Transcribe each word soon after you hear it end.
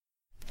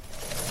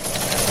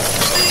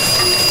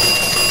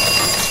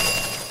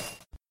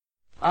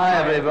Hi,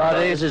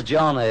 everybody. This is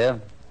John here.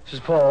 This is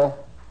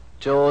Paul.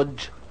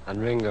 George. And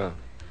Ringo.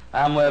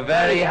 And we're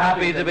very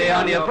happy to be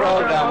on your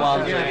program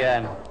once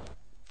again.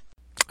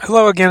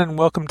 Hello again and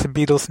welcome to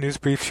Beatles News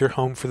Briefs, your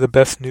home for the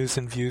best news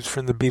and views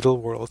from the Beatle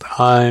world.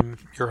 I'm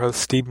your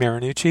host, Steve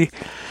Marinucci,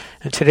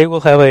 and today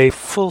we'll have a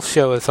full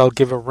show as I'll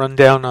give a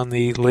rundown on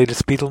the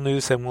latest Beatle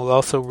news, and we'll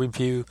also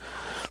review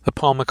the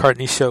Paul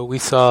McCartney show we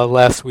saw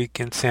last week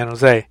in San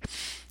Jose.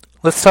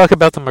 Let's talk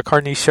about the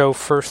McCartney show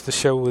first. The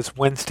show was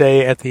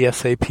Wednesday at the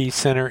SAP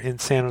Center in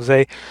San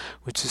Jose,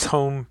 which is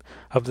home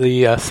of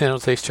the San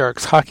Jose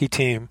Sharks hockey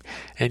team,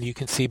 and you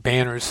can see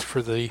banners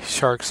for the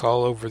Sharks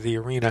all over the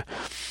arena.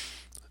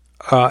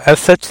 As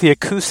such, the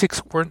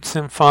acoustics weren't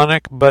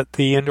symphonic, but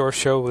the indoor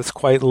show was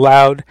quite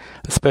loud,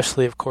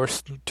 especially, of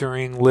course,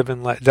 during Live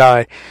and Let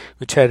Die,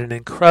 which had an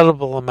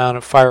incredible amount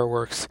of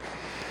fireworks.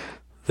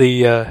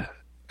 The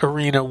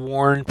arena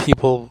warned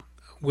people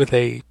with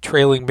a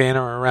trailing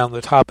banner around the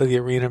top of the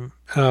arena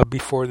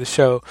before the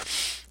show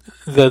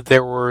that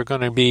there were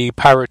going to be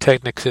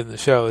pyrotechnics in the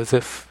show, as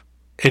if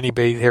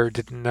anybody there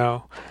didn't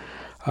know.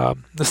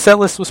 The set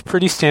list was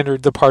pretty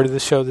standard. The part of the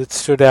show that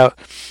stood out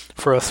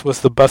for us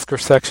was the busker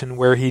section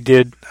where he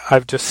did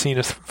I've Just Seen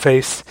a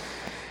Face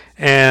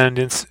and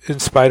In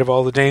Spite of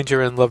All the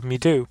Danger and Love Me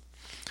Do.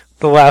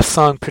 The last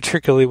song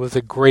particularly was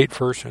a great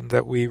version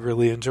that we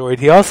really enjoyed.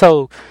 He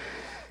also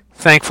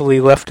thankfully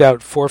left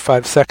out 4 or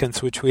 5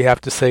 seconds, which we have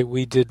to say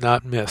we did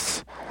not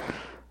miss.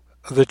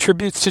 The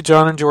tributes to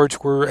John and George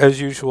were, as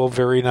usual,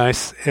 very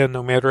nice, and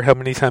no matter how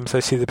many times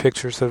I see the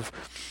pictures of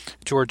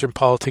George and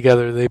Paul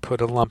together, they put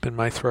a lump in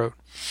my throat.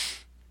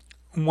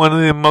 One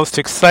of the most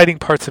exciting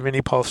parts of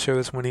any Paul show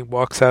is when he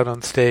walks out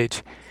on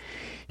stage.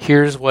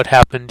 Here's what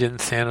happened in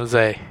San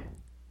Jose.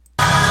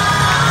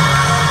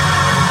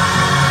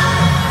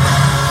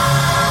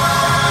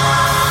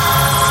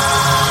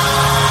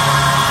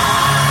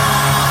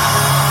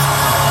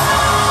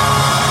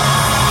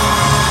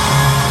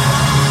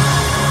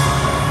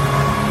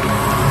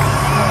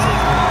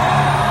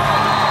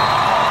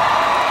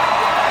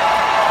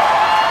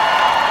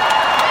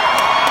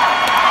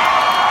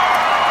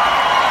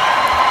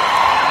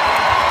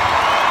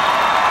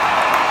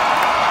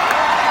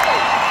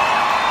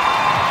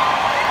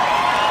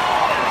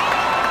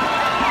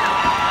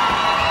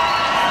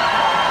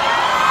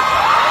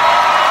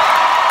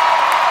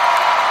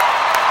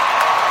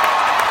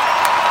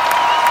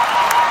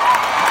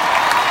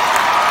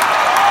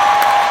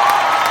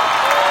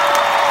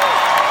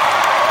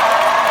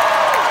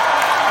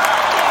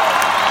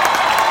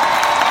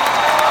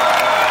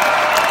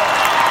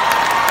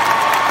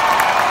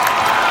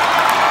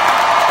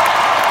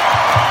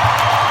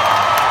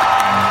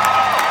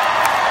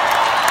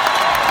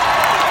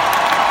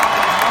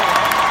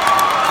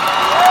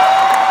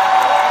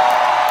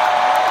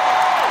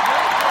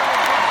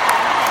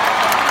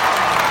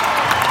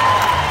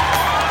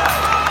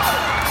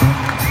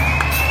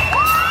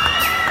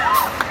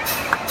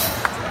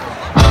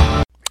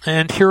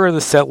 And here are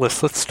the set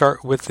lists. Let's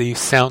start with the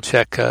sound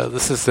check.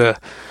 This is the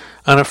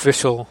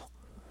unofficial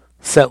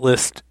set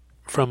list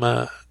from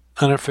an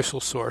unofficial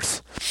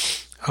source.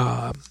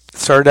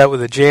 Started out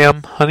with a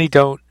Jam, Honey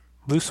Don't,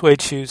 Blue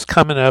Suede Shoes,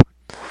 Coming Up,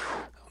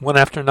 One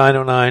After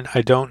 909,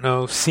 I Don't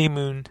Know, Sea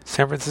Moon,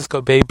 San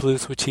Francisco Bay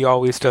Blues, which he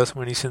always does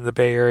when he's in the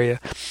Bay Area,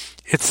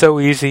 It's So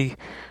Easy,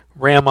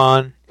 Ram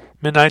On,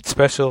 Midnight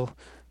Special,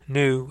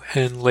 New,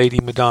 and Lady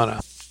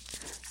Madonna.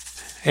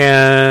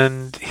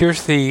 And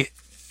here's the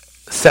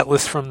set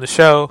list from the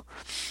show.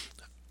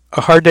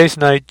 A Hard Day's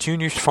Night,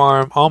 Junior's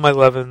Farm, All My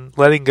Lovin',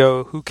 Letting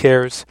Go, Who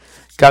Cares,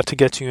 Got to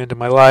Get You Into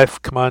My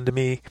Life, Come On to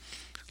Me,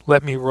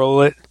 Let Me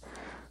Roll It,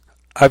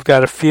 I've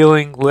Got a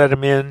Feeling, Let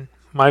 'Em In,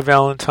 My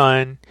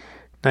Valentine,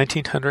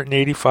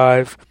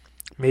 1985,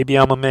 Maybe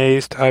I'm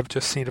Amazed, I've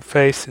Just Seen a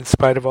Face, In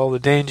Spite of All the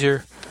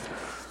Danger,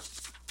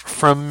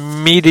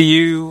 From Me to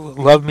You,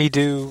 Love Me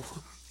Do,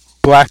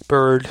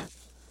 Blackbird,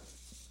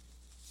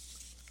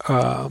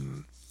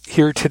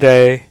 Here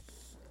Today,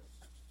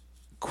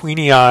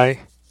 Queenie Eye,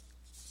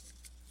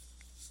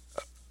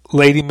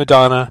 Lady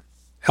Madonna,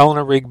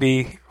 Eleanor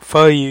Rigby,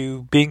 For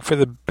You, Being for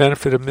the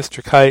Benefit of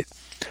Mr. Kite,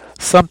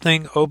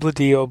 Something, Obla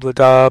Di Obla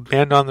Da,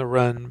 Band on the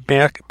Run,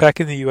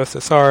 Back in the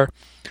USSR,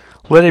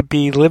 Let It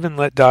Be, Live and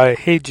Let Die,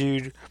 Hey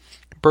Jude,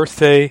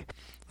 Birthday,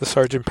 The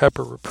Sgt.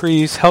 Pepper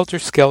Reprise, Helter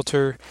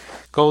Skelter,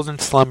 Golden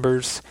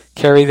Slumbers,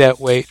 Carry That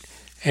Weight,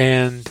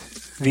 and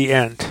The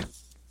End.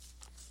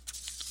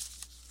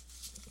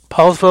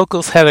 Paul's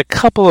vocals had a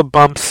couple of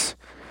bumps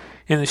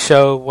in the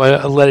show.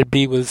 Let It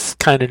Be was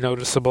kind of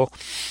noticeable,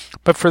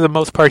 but for the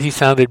most part he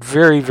sounded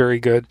very, very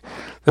good.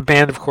 The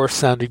band, of course,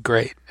 sounded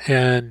great,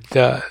 and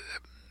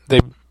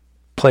they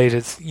played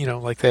as,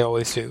 like they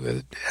always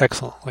do,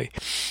 excellently.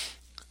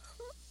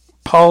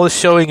 Paul is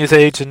showing his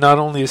age and not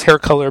only his hair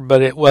color,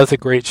 but it was a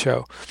great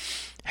show.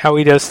 How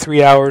he does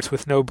 3 hours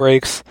with no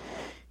breaks,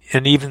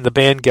 and even the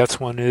band gets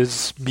one,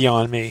 is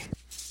beyond me.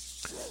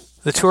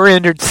 The tour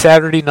ended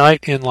Saturday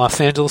night in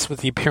Los Angeles with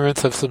the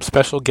appearance of some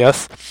special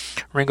guests,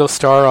 Ringo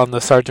Starr on the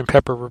Sgt.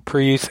 Pepper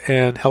Reprise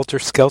and Helter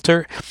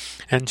Skelter,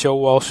 and Joe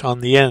Walsh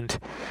on The End.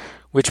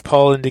 which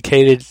Paul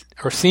indicated,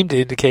 or seemed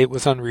to indicate,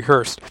 was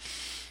unrehearsed.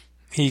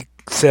 He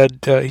said,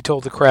 he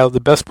told the crowd, the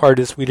best part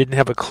is we didn't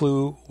have a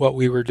clue what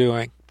we were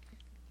doing.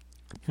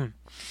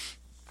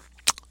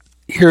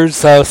 Here's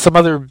some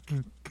other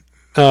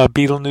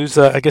Beatle news.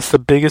 I guess the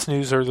biggest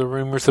news are the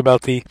rumors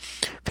about the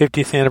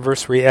 50th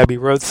anniversary Abbey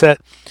Road set.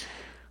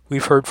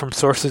 We've heard from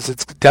sources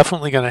it's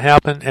definitely going to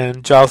happen,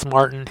 and Giles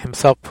Martin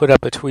himself put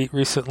up a tweet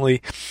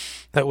recently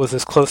that was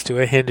as close to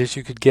a hint as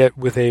you could get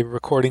with a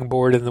recording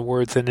board and the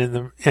words, and in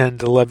the end,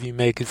 the love you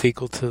make is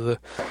equal to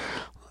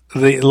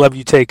the love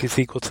you take is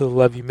equal to the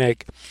love you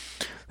make.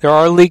 There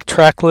are leaked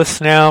track lists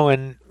now,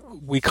 and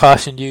we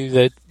cautioned you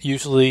that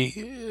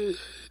usually,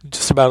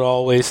 just about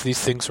always,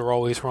 these things are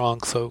always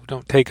wrong, so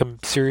don't take them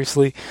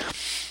seriously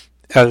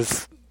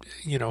as,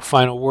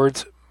 final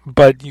words.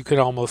 But you could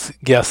almost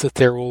guess that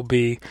there will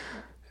be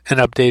an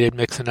updated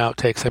mix and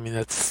outtakes. I mean,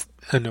 that's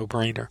a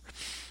no-brainer.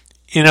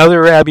 In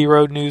other Abbey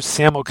Road news,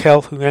 Sam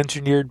O'Kell, who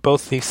engineered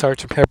both the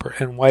Sgt. Pepper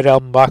and White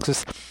Album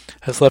boxes,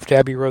 has left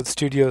Abbey Road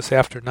Studios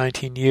after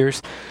 19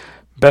 years.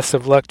 Best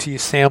of luck to you,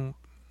 Sam.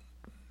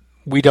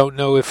 We don't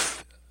know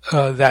if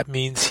that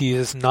means he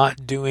is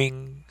not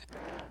doing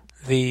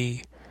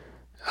the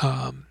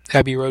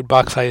Abbey Road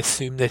box. I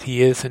assume that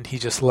he is, and he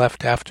just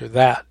left after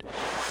that.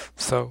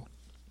 So,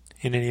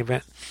 in any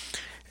event.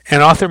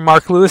 And author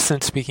Mark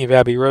Lewison, speaking of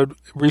Abbey Road,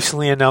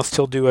 recently announced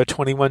he'll do a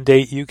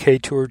 21-day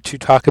UK tour to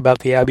talk about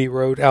the Abbey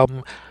Road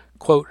album,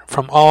 quote,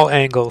 from all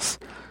angles,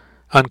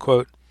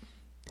 unquote,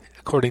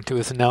 according to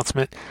his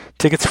announcement.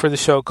 Tickets for the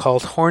show,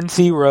 called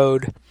Hornsey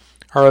Road,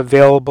 are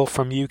available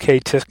from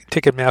UK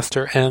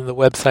Ticketmaster and the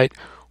website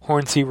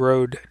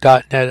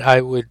hornseyroad.net.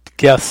 I would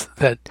guess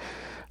that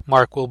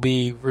Mark will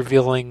be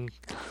revealing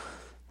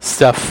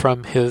stuff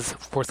from his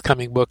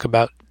forthcoming book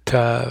about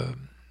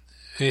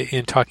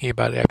in talking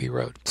about Abbey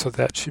Road, so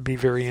that should be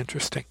very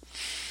interesting.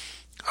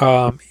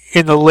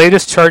 In the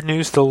latest chart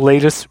news, the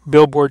latest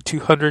Billboard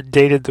 200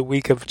 dated the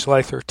week of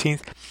July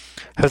 13th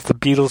has the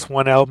Beatles'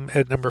 One Album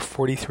at number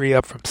 43,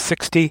 up from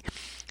 60,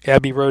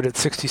 Abbey Road at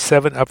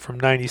 67, up from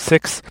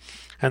 96,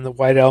 and the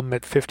White Album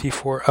at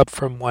 54, up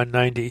from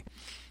 190.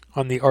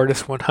 On the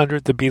Artist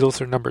 100, the Beatles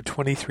are number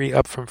 23,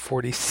 up from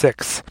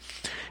 46.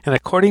 And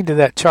according to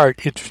that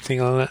chart,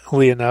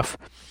 interestingly enough,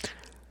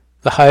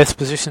 the highest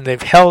position they've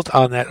held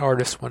on that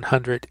Artist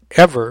 100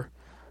 ever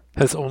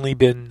has only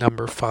been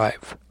number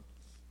 5.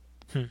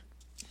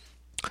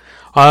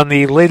 On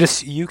the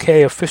latest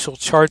UK official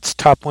charts,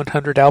 Top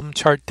 100 album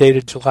chart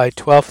dated July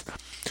 12th,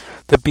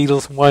 the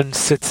Beatles' One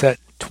sits at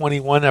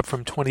 21, up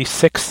from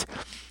 26,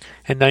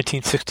 and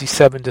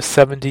 1967 to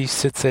 70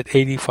 sits at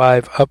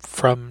 85, up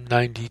from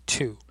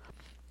 92.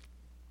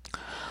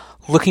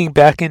 Looking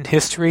back in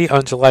history,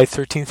 on July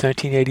 13,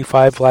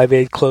 1985, Live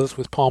Aid closed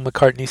with Paul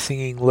McCartney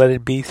singing Let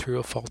It Be through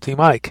a faulty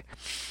mic.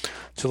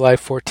 July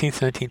 14,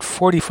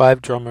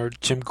 1945, drummer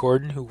Jim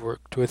Gordon, who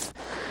worked with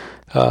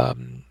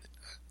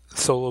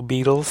solo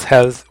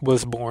Beatles,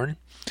 was born.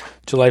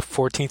 July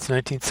 14,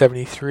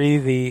 1973,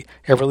 the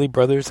Everly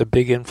Brothers, a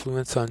big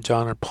influence on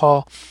John and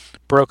Paul,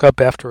 broke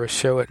up after a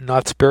show at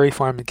Knott's Berry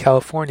Farm in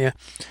California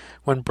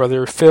when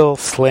brother Phil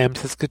slammed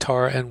his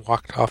guitar and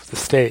walked off the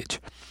stage.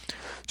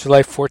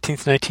 July 14,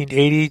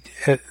 1980,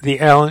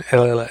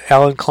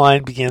 Alan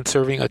Klein began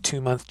serving a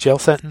 2-month jail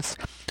sentence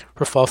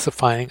for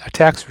falsifying a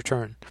tax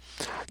return.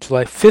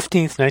 July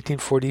 15,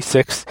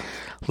 1946,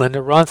 Linda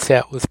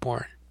Ronstadt was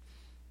born.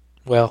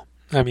 Well,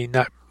 I mean,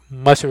 not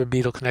much of a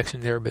Beatle connection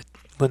there, but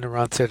Linda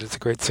Ronstadt is a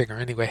great singer.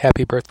 Anyway,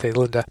 happy birthday,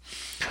 Linda.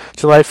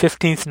 July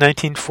 15th,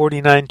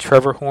 1949,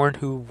 Trevor Horn,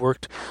 who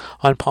worked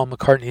on Paul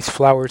McCartney's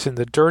Flowers in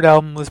the Dirt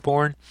album, was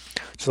born.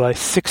 July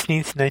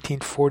 16th,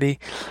 1940,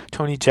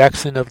 Tony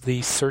Jackson of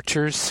the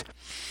Searchers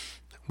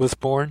was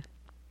born.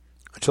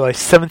 July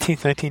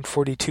 17th,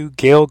 1942,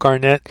 Gail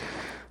Garnett,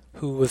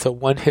 who was a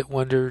one-hit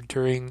wonder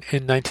in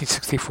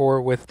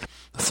 1964 with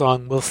the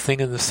song We'll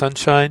Sing in the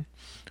Sunshine,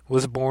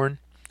 was born.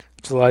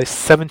 July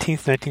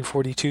 17th,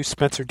 1942,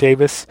 Spencer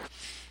Davis,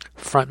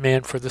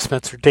 frontman for the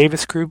Spencer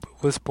Davis Group,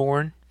 was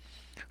born.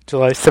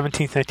 July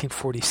 17th,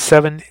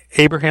 1947,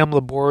 Abraham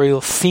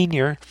Laboriel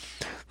Sr.,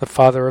 the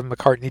father of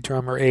McCartney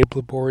drummer Abe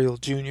Laboriel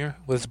Jr.,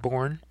 was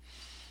born.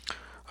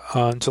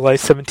 On July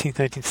 17th,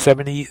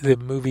 1970, the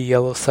movie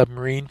Yellow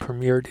Submarine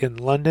premiered in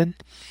London.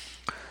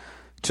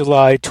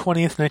 July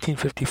 20th,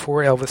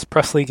 1954, Elvis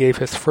Presley gave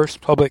his first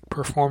public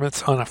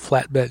performance on a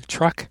flatbed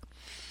truck.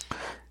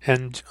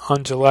 And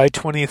on July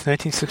 20th,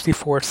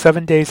 1964,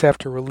 7 days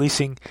after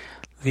releasing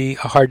the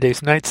A Hard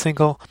Day's Night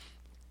single,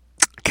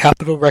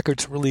 Capitol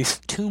Records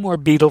released 2 more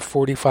Beatle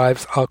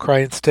 45s, I'll Cry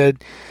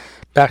Instead,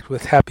 backed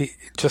with Happy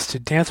Just to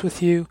Dance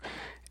With You,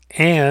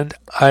 and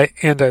I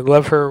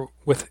Love Her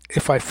with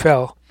If I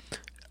Fell,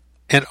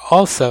 and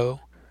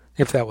also,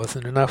 if that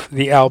wasn't enough,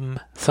 the album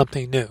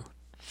Something New,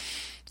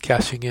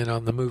 cashing in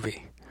on the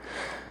movie.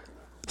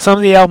 Some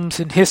of the albums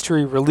in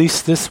history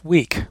released this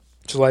week.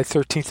 July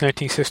 13th,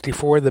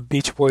 1964, The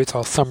Beach Boys,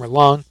 All Summer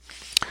Long.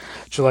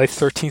 July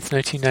 13th,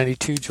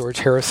 1992, George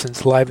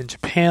Harrison's Live in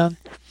Japan.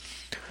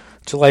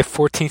 July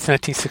 14th,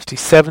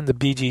 1967, the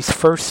Bee Gees'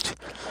 First.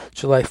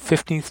 July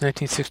 15th,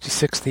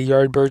 1966, the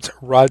Yardbirds'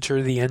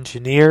 Roger the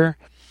Engineer.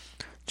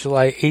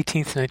 July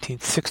 18th,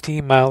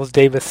 1960, Miles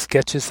Davis'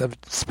 Sketches of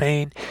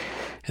Spain.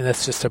 And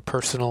that's just a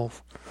personal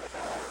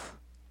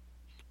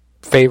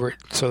favorite,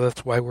 so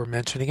that's why we're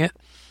mentioning it.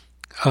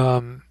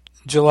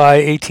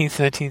 July 18th,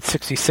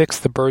 1966,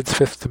 the Byrds'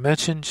 Fifth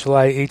Dimension.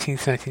 July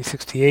 18th,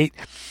 1968,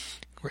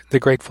 the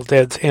Grateful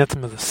Dead's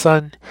Anthem of the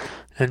Sun.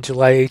 And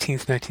July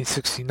 18th,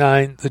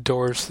 1969, the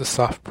Doors' The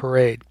Soft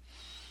Parade.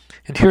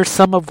 And here's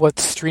some of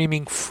what's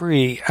streaming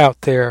free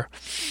out there.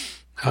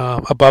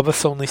 Above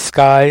Us Only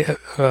Sky,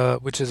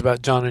 which is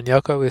about John and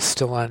Yoko, is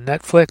still on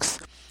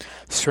Netflix.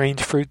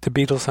 Strange Fruit, The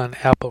Beatles on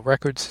Apple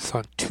Records, is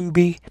on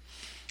Tubi.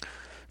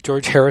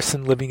 George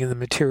Harrison, Living in the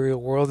Material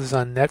World, is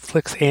on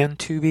Netflix and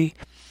Tubi.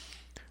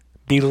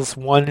 Beatles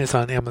 1 is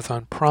on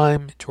Amazon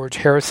Prime. George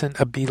Harrison,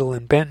 A Beatle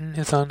in Benton,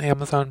 is on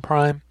Amazon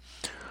Prime.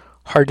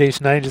 Hard Day's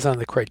Night is on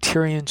the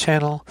Criterion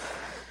Channel.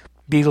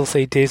 Beatles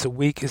 8 Days a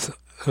Week is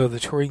the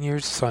touring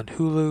years is on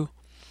Hulu.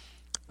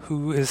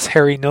 Who is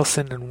Harry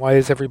Nilsson and why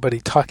is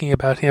everybody talking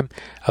about him?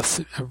 A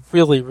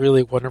really,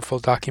 really wonderful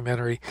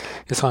documentary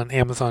is on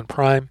Amazon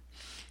Prime.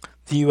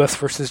 The U.S.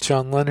 vs.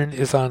 John Lennon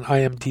is on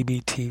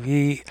IMDb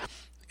TV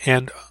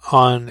and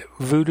on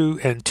Vudu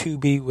and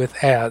Tubi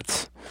with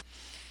ads.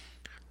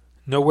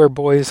 Nowhere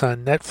Boy is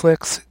on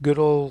Netflix. Good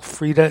Old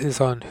Frida is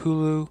on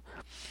Hulu.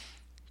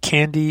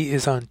 Candy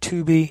is on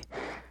Tubi.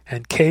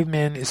 And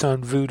Caveman is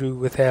on Vudu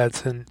with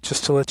ads. And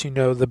just to let you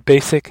know, the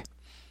basic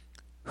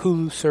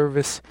Hulu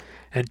service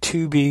and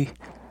Tubi,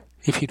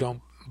 if you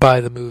don't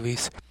buy the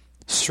movies,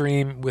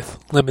 stream with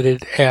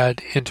limited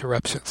ad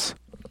interruptions.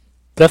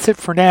 That's it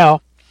for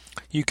now.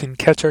 You can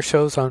catch our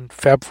shows on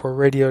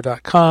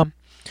fab4radio.com,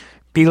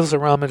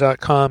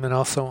 BeatlesArama.com, and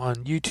also on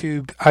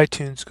YouTube,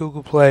 iTunes,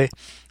 Google Play,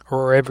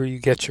 or wherever you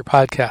get your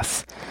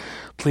podcasts.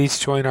 Please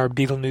join our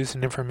Beatle News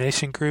and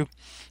Information group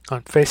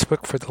on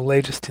Facebook for the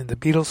latest in the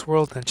Beatles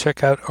world, and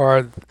check out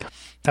our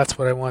That's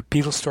What I Want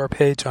Beatles store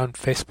page on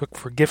Facebook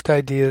for gift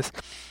ideas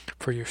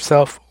for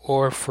yourself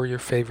or for your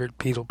favorite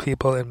Beatle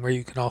people, and where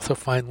you can also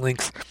find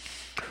links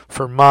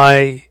for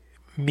my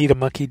Meet a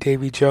Monkey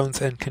Davy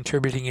Jones and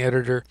contributing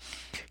editor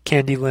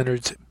Candy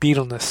Leonard's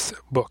Beatleness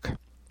book,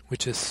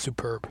 which is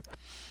superb.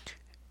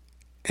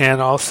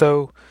 And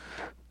also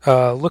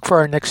look for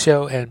our next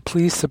show and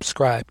please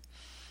subscribe.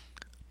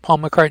 Paul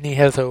McCartney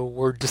has a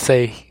word to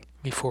say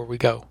before we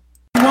go.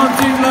 One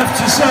thing left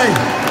to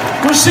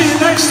say. We'll see you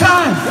next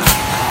time.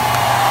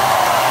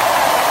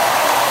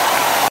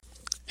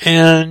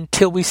 And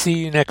until we see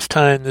you next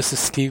time, this is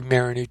Steve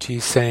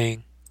Marinucci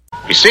saying,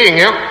 Be seeing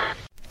you.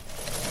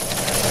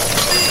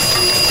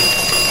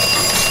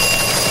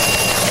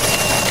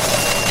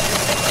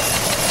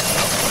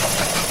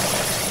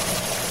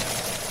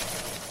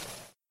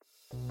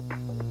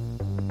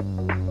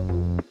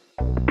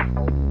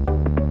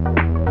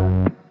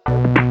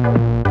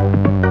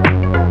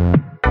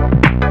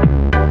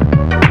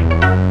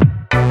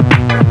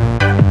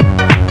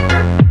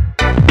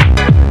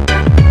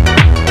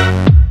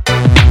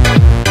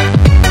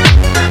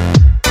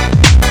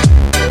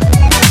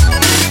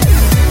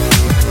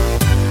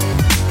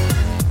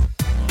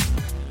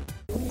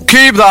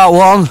 Keep that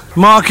one.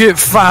 Mark it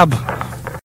fab.